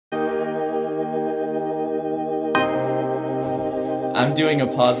I'm doing a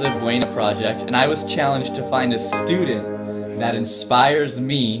positive Buena project, and I was challenged to find a student that inspires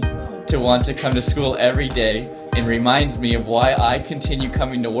me to want to come to school every day and reminds me of why I continue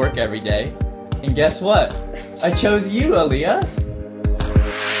coming to work every day. And guess what? I chose you, Aaliyah!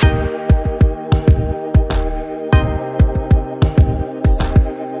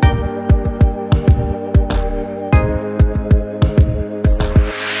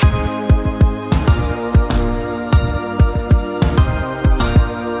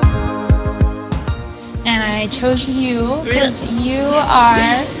 And I chose you because you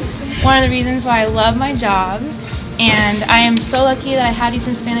are one of the reasons why I love my job. And I am so lucky that I had you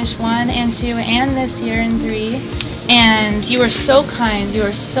since Spanish 1 and 2 and this year in 3. And you are so kind, you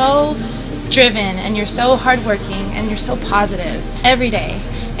are so driven, and you're so hardworking, and you're so positive every day.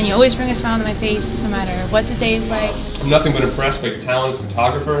 And you always bring a smile to my face no matter what the day is like. I'm nothing but impressed by your talent as a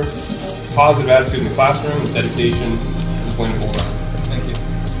photographer, positive attitude in the classroom, and dedication as a Buena. Thank you.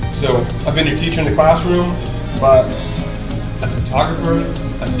 So, I've been your teacher in the classroom, but as a photographer,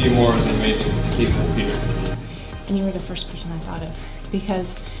 I see you more as an amazing, capable leader. And you were the first person I thought of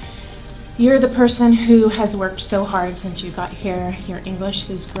because you're the person who has worked so hard since you got here. Your English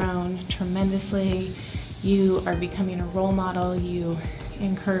has grown tremendously. You are becoming a role model. You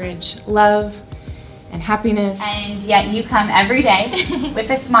encourage love and happiness. And yet you come every day with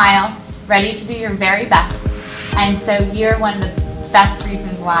a smile, ready to do your very best. And so you're one of the best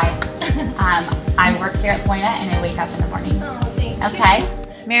reasons why I work here at Buena and I wake up in the morning. Oh, thank you. Okay?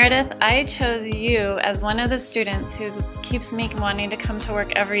 Meredith, I chose you as one of the students who keeps me wanting to come to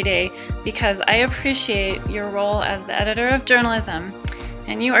work every day because I appreciate your role as the editor of journalism.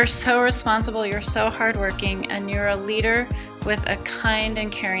 And you are so responsible, you're so hardworking, and you're a leader with a kind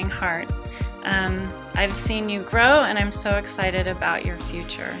and caring heart. I've seen you grow, and I'm so excited about your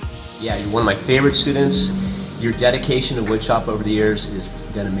future. Yeah, you're one of my favorite students. Your dedication to woodshop over the years has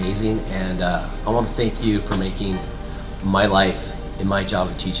been amazing, and I want to thank you for making my life and my job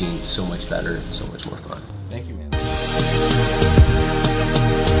of teaching so much better and so much more fun. Thank you, man.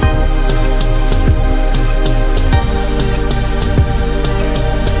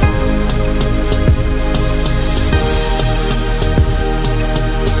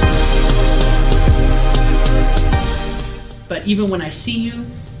 But even when I see you,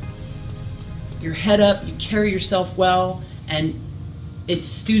 you're head up, you carry yourself well, and it's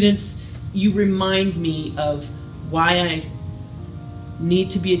students, you remind me of why I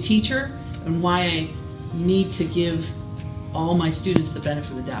need to be a teacher and why I need to give all my students the benefit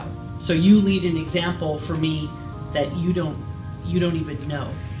of the doubt. So you lead an example for me that you don't even know.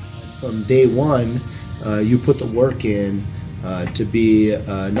 From day one, you put the work in to be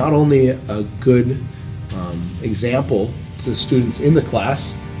not only a good example to the students in the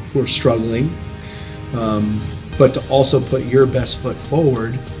class who are struggling, but to also put your best foot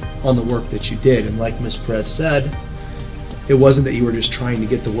forward on the work that you did. And like Ms. Perez said, it wasn't that you were just trying to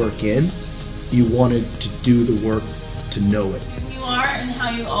get the work in, you wanted to do the work to know it. You are, and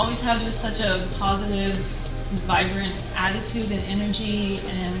how you always have just such a positive, vibrant attitude and energy,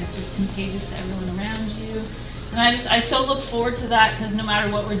 and it's just contagious to everyone around you. And I so look forward to that because no matter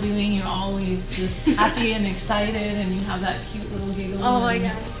what we're doing, you're always just happy and excited, and you have that cute little giggle. Oh my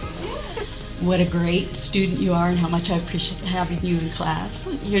God. What a great student you are and how much I appreciate having you in class.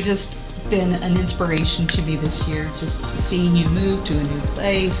 You've just been an inspiration to me this year, just seeing you move to a new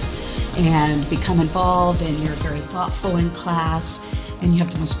place and become involved, and you're very thoughtful in class, and you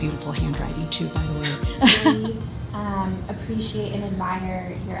have the most beautiful handwriting too, by the way. Appreciate and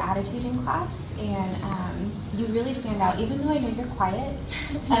admire your attitude in class, and you really stand out. Even though I know you're quiet,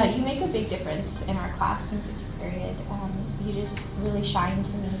 you make a big difference in our class in 6th period. You just really shine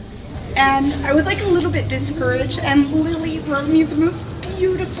to me. And I was like a little bit discouraged, and Lily wrote me the most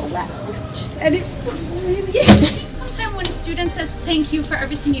beautiful letter, and it was really Sometimes when a student says thank you for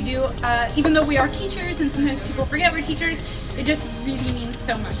everything you do, even though we are teachers and sometimes people forget we're teachers, it just really means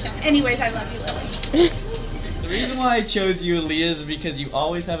so much. Anyways, I love you, Lily. The reason why I chose you, Aaliyah, is because you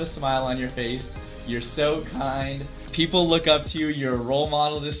always have a smile on your face. You're so kind. People look up to you. You're a role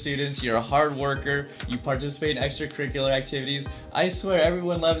model to students. You're a hard worker. You participate in extracurricular activities. I swear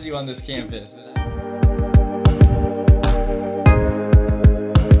everyone loves you on this campus.